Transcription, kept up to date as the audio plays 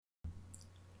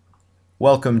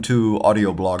Welcome to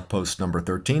audio blog post number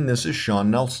 13. This is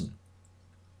Sean Nelson.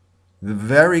 The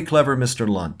very clever Mr.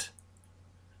 Lunt.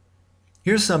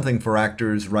 Here's something for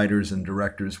actors, writers, and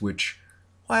directors which,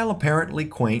 while apparently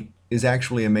quaint, is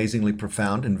actually amazingly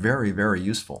profound and very, very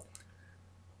useful.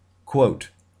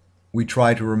 Quote, "We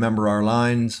try to remember our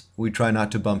lines, we try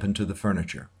not to bump into the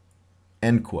furniture."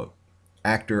 End quote.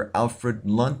 Actor Alfred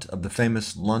Lunt of the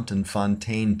famous Lunt and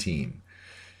Fontaine team.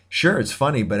 Sure, it's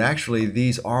funny, but actually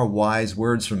these are wise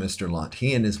words from Mr. Lunt.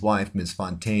 He and his wife, Ms.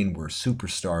 Fontaine, were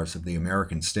superstars of the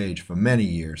American stage for many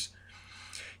years.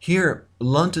 Here,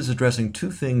 Lunt is addressing two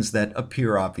things that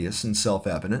appear obvious and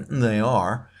self-evident, and they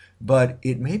are, but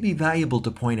it may be valuable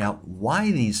to point out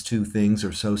why these two things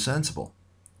are so sensible.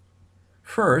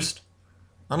 First,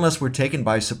 unless we're taken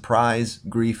by surprise,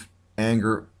 grief,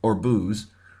 anger, or booze,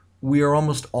 we are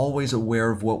almost always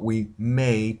aware of what we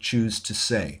may choose to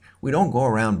say. We don't go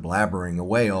around blabbering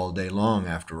away all day long,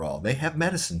 after all. They have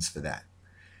medicines for that.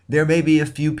 There may be a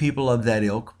few people of that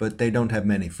ilk, but they don't have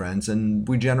many friends, and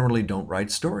we generally don't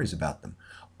write stories about them.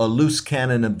 A loose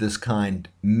canon of this kind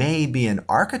may be an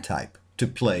archetype to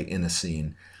play in a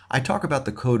scene. I talk about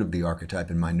the code of the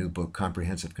archetype in my new book,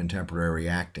 Comprehensive Contemporary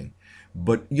Acting.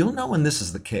 But you'll know when this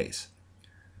is the case.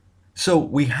 So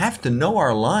we have to know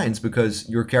our lines because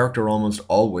your character almost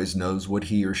always knows what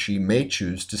he or she may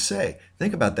choose to say.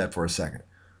 Think about that for a second.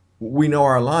 We know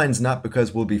our lines not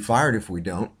because we'll be fired if we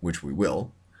don't, which we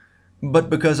will, but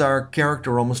because our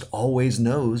character almost always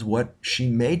knows what she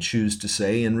may choose to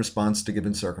say in response to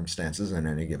given circumstances in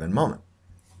any given moment.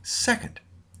 Second,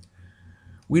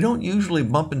 we don't usually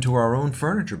bump into our own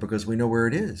furniture because we know where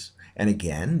it is. And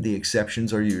again, the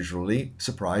exceptions are usually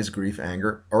surprise, grief,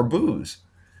 anger, or booze.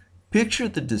 Picture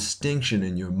the distinction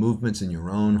in your movements in your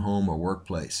own home or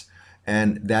workplace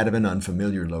and that of an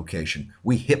unfamiliar location.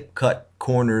 We hip-cut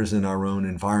corners in our own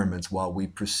environments while we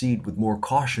proceed with more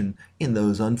caution in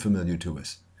those unfamiliar to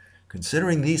us.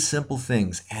 Considering these simple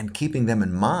things and keeping them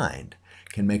in mind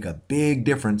can make a big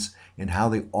difference in how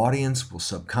the audience will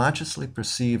subconsciously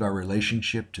perceive our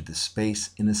relationship to the space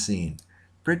in a scene.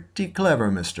 Pretty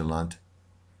clever, Mr. Lunt.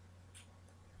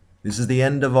 This is the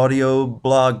end of audio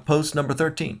blog post number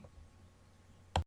 13.